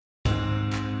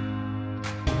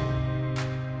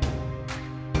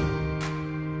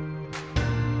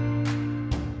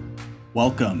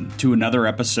Welcome to another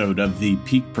episode of the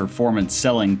Peak Performance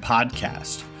Selling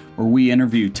Podcast, where we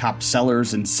interview top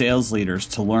sellers and sales leaders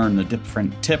to learn the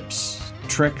different tips,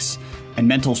 tricks, and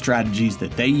mental strategies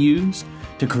that they use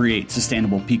to create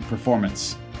sustainable peak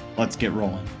performance. Let's get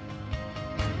rolling.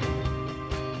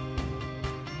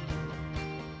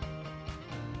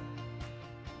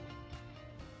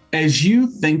 As you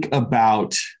think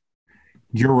about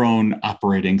your own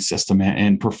operating system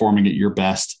and performing at your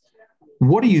best,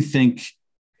 what do you think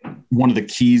one of the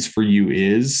keys for you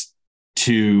is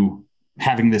to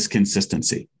having this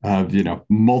consistency of,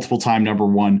 multiple time number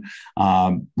one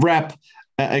rep,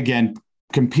 again,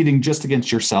 competing just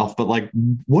against yourself, but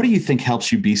what do you think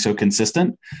helps you be so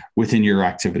consistent within your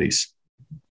activities?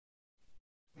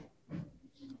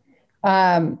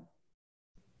 I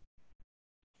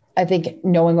think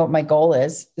knowing what my goal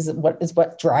is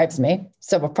what drives me.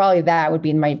 So probably that would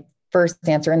be my first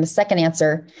answer. And the second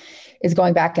answer is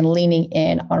going back and leaning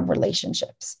in on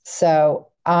relationships. So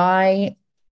I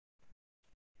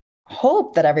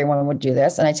hope that everyone would do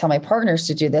this. And I tell my partners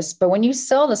to do this, but when you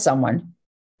sell to someone,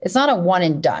 it's not a one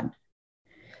and done.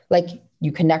 Like,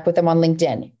 you connect with them on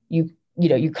LinkedIn, you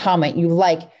comment, you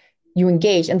like, you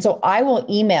engage. And so I will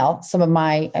email some of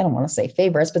my, I don't want to say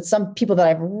favorites, but some people that I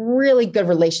have a really good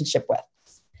relationship with.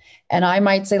 And I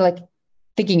might say,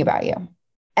 thinking about you.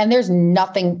 And there's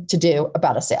nothing to do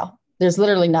about a sale. There's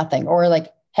literally nothing. Or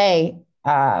hey,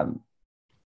 I'll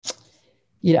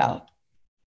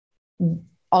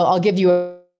give you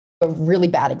a really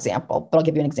bad example, but I'll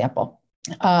give you an example.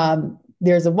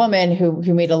 There's a woman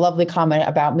who made a lovely comment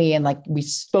about me, and we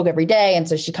spoke every day. And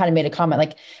so she kind of made a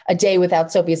comment, a day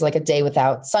without Sophie is like a day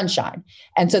without sunshine.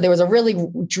 And so there was a really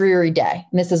dreary day,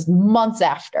 and this is months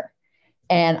after.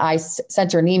 And I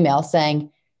sent her an email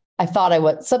saying, I thought I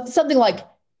would something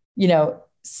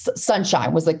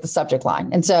sunshine was the subject line.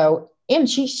 And so, and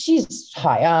she's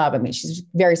high up. I mean, she's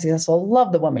very successful.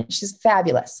 Love the woman. She's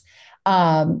fabulous.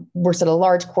 Works at a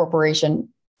large corporation.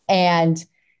 And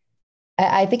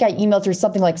I think I emailed her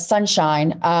something like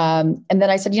sunshine. And then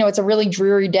I said, it's a really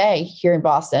dreary day here in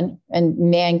Boston, and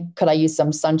man, could I use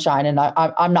some sunshine? And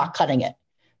I'm not cutting it.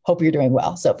 Hope you're doing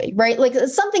well, Sophie. Right?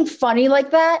 Something funny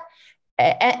like that,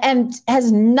 and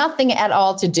has nothing at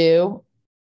all to do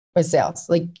with sales,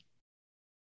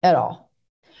 at all.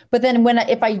 But then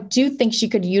if I do think she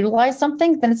could utilize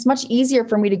something, then it's much easier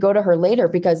for me to go to her later,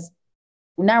 because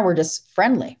now we're just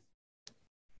friendly.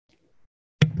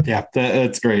 Yeah,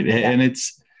 that's great. Yeah. And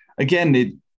it's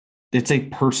a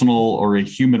personal or a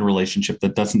human relationship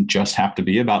that doesn't just have to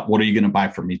be about what are you going to buy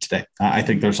from me today. I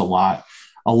think there's a lot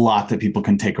that people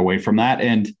can take away from that.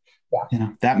 And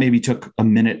that maybe took a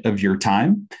minute of your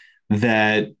time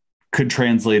that could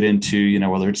translate into,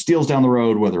 whether it's deals down the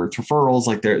road, whether it's referrals,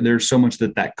 there's so much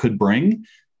that could bring,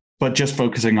 but just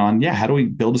focusing on, how do we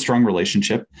build a strong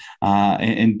relationship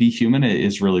and be human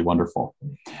is really wonderful.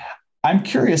 I'm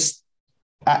curious.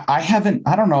 I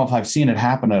don't know if I've seen it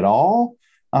happen at all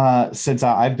since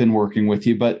I've been working with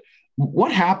you, but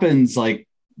what happens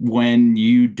when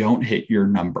you don't hit your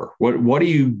number? What do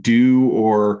you do?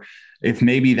 Or if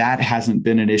maybe that hasn't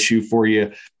been an issue for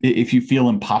you, if you feel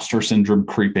imposter syndrome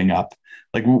creeping up,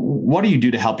 what do you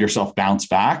do to help yourself bounce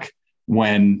back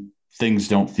when things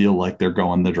don't feel like they're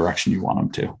going the direction you want them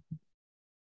to?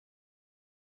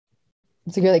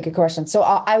 It's a really good question. So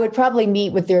I would probably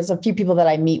there's a few people that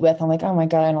I meet with. I'm like, oh my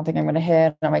God, I don't think I'm going to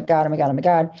hit. Oh my God.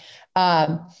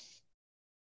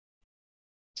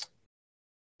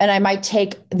 And I might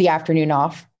take the afternoon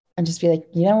off and just be like,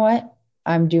 you know what?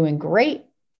 I'm doing great.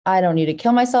 I don't need to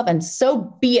kill myself. And so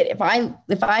be it. If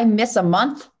I miss a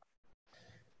month,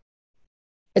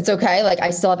 it's okay. I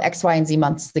still have X, Y, and Z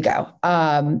months to go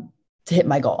to hit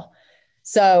my goal.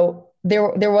 So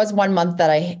there was one month that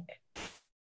I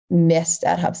missed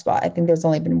at HubSpot. I think there's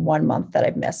only been 1 month that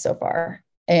I've missed so far.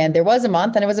 And there was a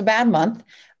month, and it was a bad month.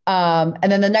 And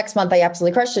then the next month I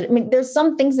absolutely crushed it. I mean, there's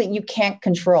some things that you can't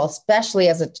control, especially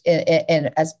as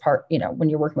part, when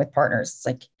you're working with partners,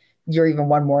 it's you're even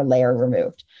one more layer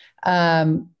removed.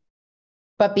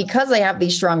 But because I have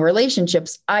these strong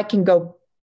relationships, I can go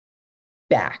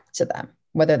back to them,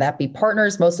 whether that be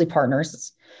partners, mostly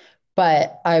partners.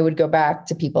 But I would go back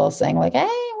to people saying hey,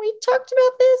 we talked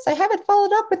about this. I haven't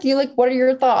followed up with you. What are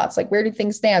your thoughts? Where do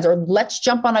things stand? Or let's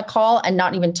jump on a call and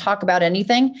not even talk about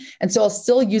anything. And so I'll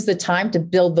still use the time to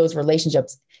build those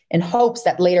relationships in hopes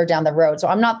that later down the road. So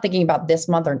I'm not thinking about this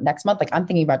month or next month. I'm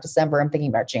thinking about December. I'm thinking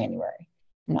about January.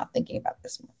 I'm not thinking about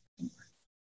this month.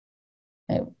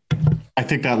 I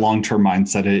think that long-term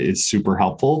mindset is super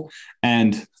helpful.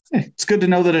 And it's good to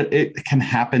know that it can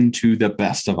happen to the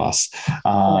best of us.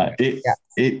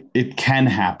 It can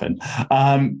happen.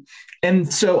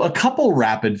 And so a couple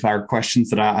rapid fire questions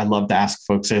that I love to ask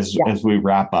folks as we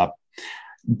wrap up.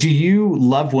 Do you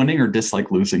love winning or dislike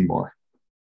losing more?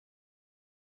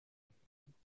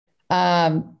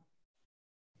 I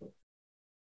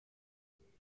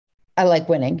like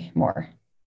winning more.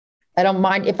 I don't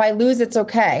mind if I lose, it's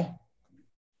okay.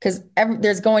 Because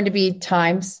there's going to be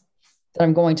times that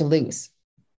I'm going to lose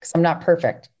because I'm not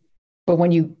perfect. But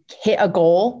when you hit a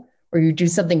goal or you do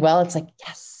something well, it's like,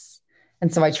 yes.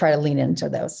 And so I try to lean into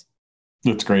those.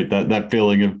 That's great. That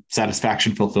feeling of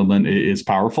satisfaction, fulfillment is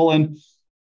powerful. And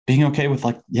being okay with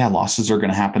losses are going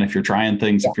to happen if you're trying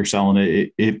things, if you're selling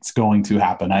it, it's going to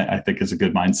happen, I think is a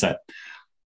good mindset.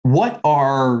 What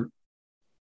are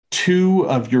two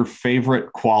of your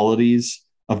favorite qualities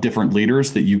of different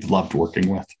leaders that you've loved working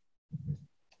with?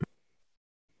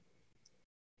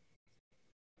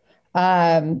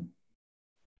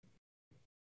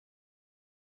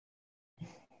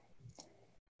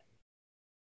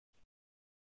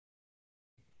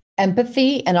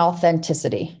 Empathy and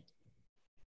authenticity.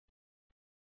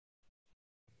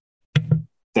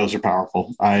 Those are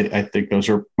powerful. I think those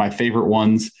are my favorite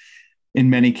ones. In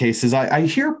many cases, I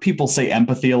hear people say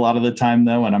empathy a lot of the time,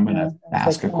 though, and I'm going to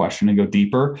ask a question and go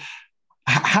deeper.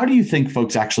 How do you think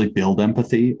folks actually build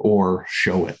empathy or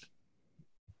show it?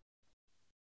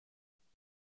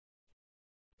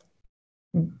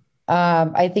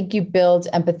 I think you build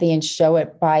empathy and show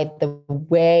it by the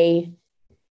way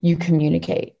you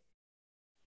communicate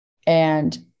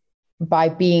and by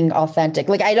being authentic.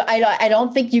 Like I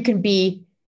don't think you can be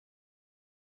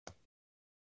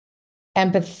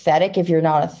empathetic if you're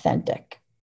not authentic,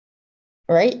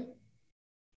 right?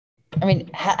 I mean,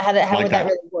 how would that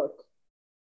really work?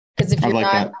 Because if you're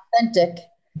not authentic,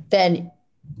 then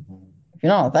if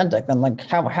you're not authentic, then like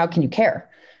how can you care?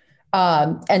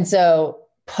 And so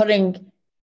I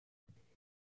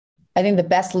think the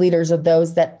best leaders are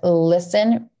those that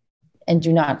listen and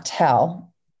do not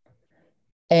tell.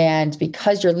 And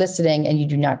because you're listening and you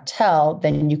do not tell,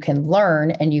 then you can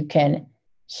learn and you can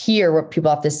hear what people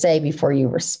have to say before you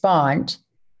respond.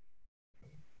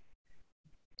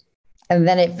 And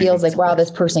then it feels like, wow,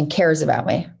 this person cares about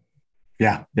me.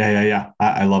 Yeah.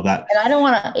 I love that. And I don't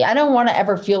want to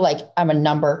ever feel like I'm a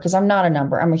number, because I'm not a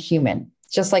number. I'm a human,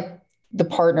 just like the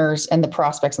partners and the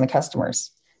prospects and the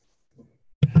customers.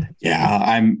 Yeah.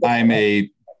 I'm a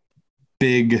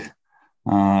big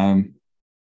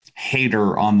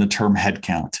hater on the term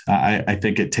headcount. I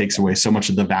think it takes away so much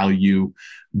of the value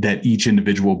that each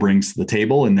individual brings to the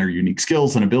table and their unique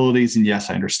skills and abilities. And yes,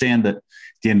 I understand that at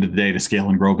the end of the day, to scale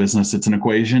and grow business, it's an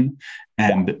equation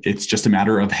and it's just a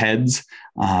matter of heads.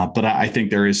 But I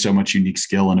think there is so much unique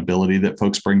skill and ability that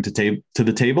folks bring to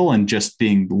the table, and just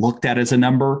being looked at as a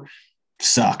number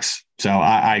sucks. So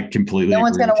I completely agree. No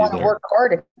one's going to want to work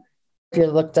hard if you're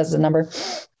looked as a number.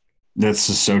 This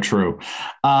is so true.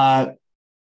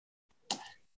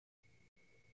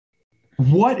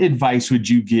 What advice would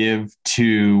you give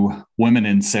to women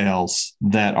in sales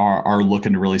that are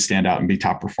looking to really stand out and be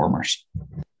top performers?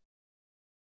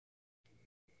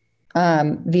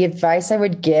 The advice I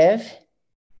would give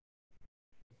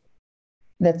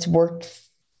that's worked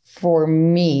for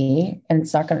me, and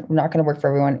it's not going to work for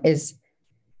everyone, is,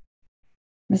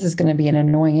 this is going to be an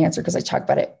annoying answer because I talk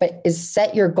about it, but is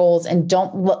set your goals and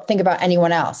don't think about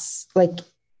anyone else. Like,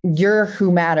 you're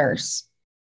who matters.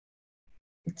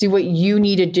 Do what you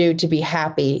need to do to be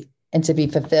happy and to be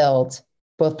fulfilled,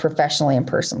 both professionally and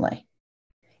personally.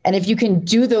 And if you can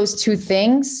do those two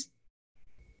things,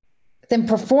 then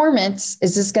performance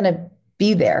is just going to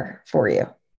be there for you.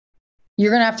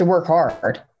 You're going to have to work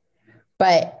hard,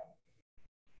 but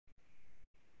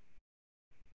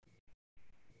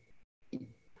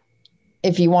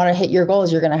if you want to hit your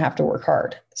goals, you're going to have to work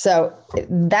hard. So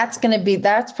that's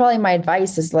probably my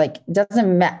advice, is like, it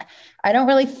doesn't matter. I don't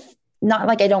really, not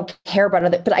like I don't care about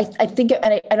others, but I think,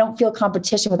 and I don't feel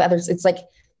competition with others. It's like,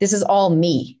 this is all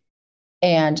me.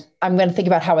 And I'm going to think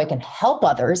about how I can help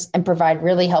others and provide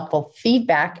really helpful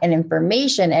feedback and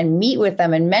information and meet with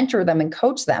them and mentor them and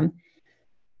coach them.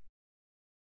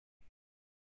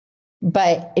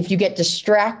 But if you get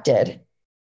distracted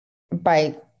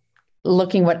by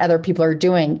looking what other people are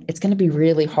doing, it's going to be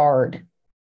really hard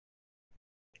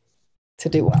to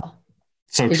do well.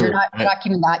 So true. You're not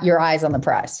keeping your eyes on the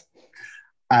prize.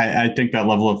 I think that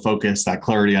level of focus, that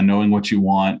clarity on knowing what you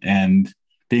want and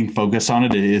being focused on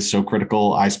it is so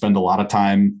critical. I spend a lot of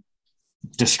time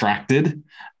distracted,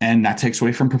 and that takes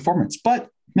away from performance. But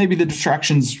maybe the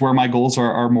distractions where my goals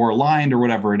are more aligned or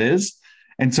whatever it is.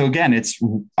 And so again,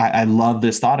 I love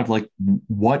this thought of like,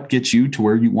 what gets you to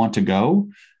where you want to go?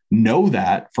 Know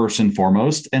that first and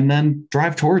foremost, and then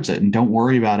drive towards it and don't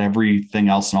worry about everything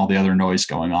else and all the other noise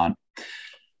going on.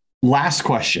 Last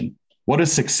question. What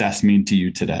does success mean to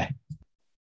you today?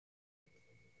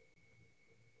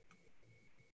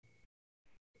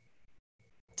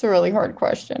 It's a really hard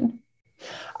question.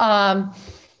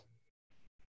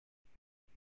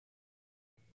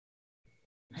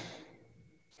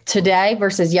 Today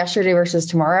versus yesterday versus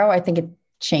tomorrow, I think it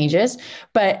changes.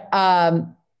 But, I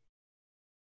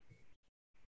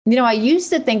used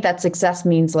to think that success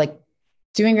means like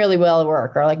doing really well at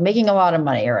work or like making a lot of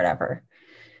money or whatever.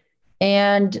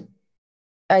 And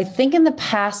I think in the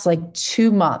past, like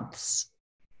 2 months,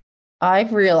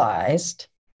 I've realized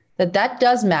that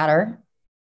does matter.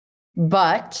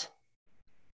 But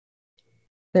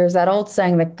there's that old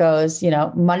saying that goes,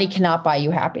 money cannot buy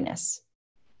you happiness.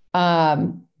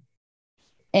 And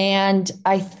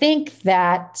I think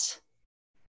that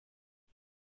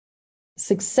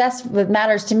success, what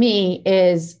matters to me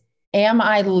is, am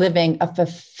I living a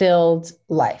fulfilled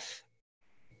life?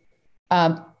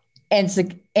 And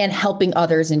helping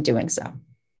others in doing so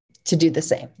to do the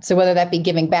same. So whether that be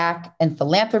giving back and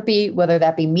philanthropy, whether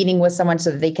that be meeting with someone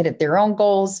so that they can hit their own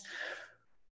goals,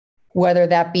 whether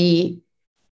that be,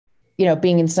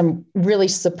 being in some really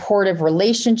supportive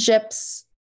relationships,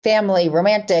 family,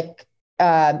 romantic,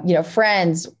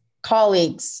 friends,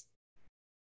 colleagues.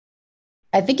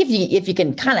 I think if you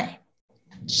can kind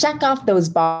of check off those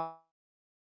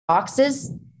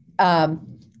boxes, I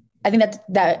think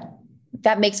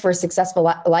that makes for a successful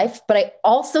life. But I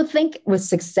also think with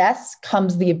success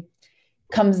comes the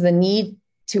need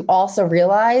to also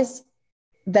realize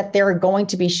that there are going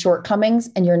to be shortcomings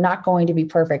and you're not going to be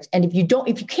perfect. And if you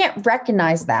can't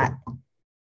recognize that,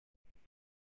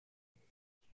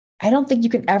 I don't think you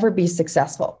can ever be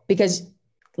successful, because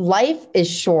life is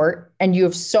short and you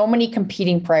have so many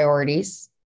competing priorities.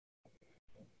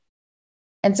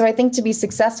 And so I think to be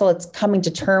successful, it's coming to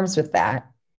terms with that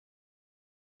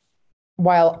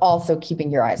while also keeping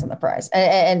your eyes on the prize.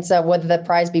 And so whether the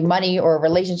prize be money or a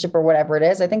relationship or whatever it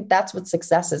is, I think that's what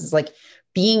success is like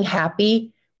being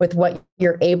happy with what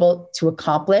you're able to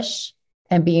accomplish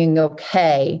and being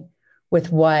okay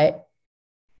with what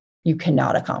you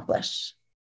cannot accomplish.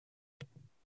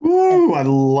 Ooh, I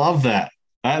love that.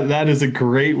 That is a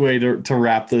great way to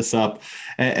wrap this up,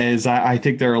 as I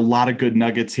think there are a lot of good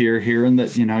nuggets here, and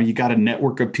that, you got a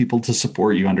network of people to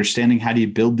support you, understanding how do you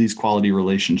build these quality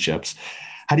relationships?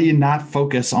 How do you not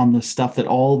focus on the stuff that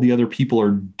all the other people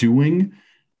are doing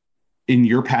in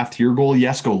your path to your goal?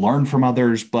 Yes, go learn from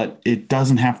others, but it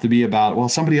doesn't have to be about, well,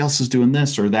 somebody else is doing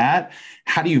this or that.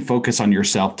 How do you focus on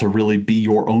yourself to really be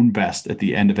your own best at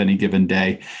the end of any given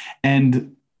day?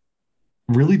 And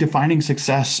really defining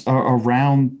success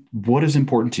around what is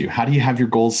important to you. How do you have your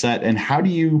goals set? And how do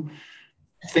you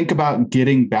think about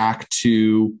getting back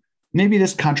to maybe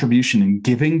this contribution and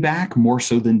giving back more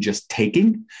so than just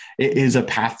taking? It is a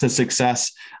path to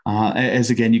success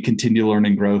as, again, you continue to learn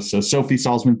and grow. So Sophie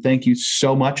Salzman, thank you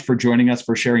so much for joining us,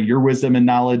 for sharing your wisdom and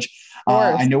knowledge.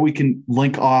 I know we can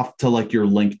link off to like your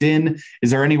LinkedIn.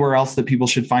 Is there anywhere else that people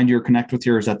should find you or connect with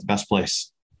you, or is that the best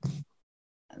place?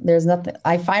 There's nothing.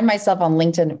 I find myself on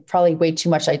LinkedIn probably way too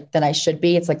much than I should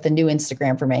be. It's like the new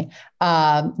Instagram for me.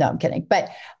 No, I'm kidding.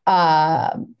 But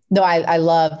no, I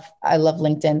love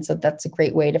LinkedIn. So that's a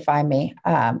great way to find me.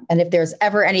 And if there's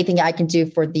ever anything I can do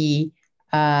for the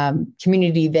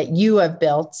community that you have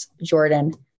built,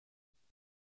 Jordan,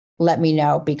 let me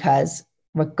know, because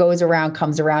what goes around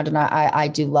comes around, and I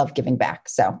do love giving back.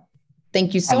 So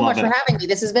thank you so much for having me.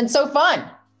 This has been so fun.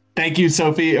 Thank you,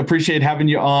 Sophie. Appreciate having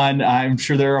you on. I'm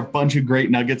sure there are a bunch of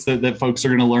great nuggets that folks are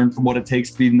going to learn from what it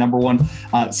takes to be the number one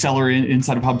seller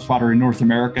inside of HubSpot or in North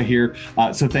America here.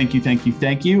 So thank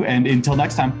you. And until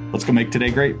next time, let's go make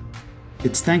today great.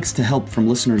 It's thanks to help from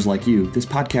listeners like you, this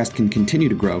podcast can continue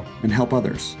to grow and help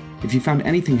others. If you found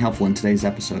anything helpful in today's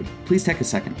episode, please take a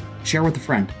second, share with a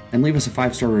friend, and leave us a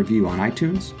 5-star review on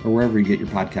iTunes or wherever you get your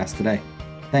podcast today.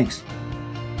 Thanks.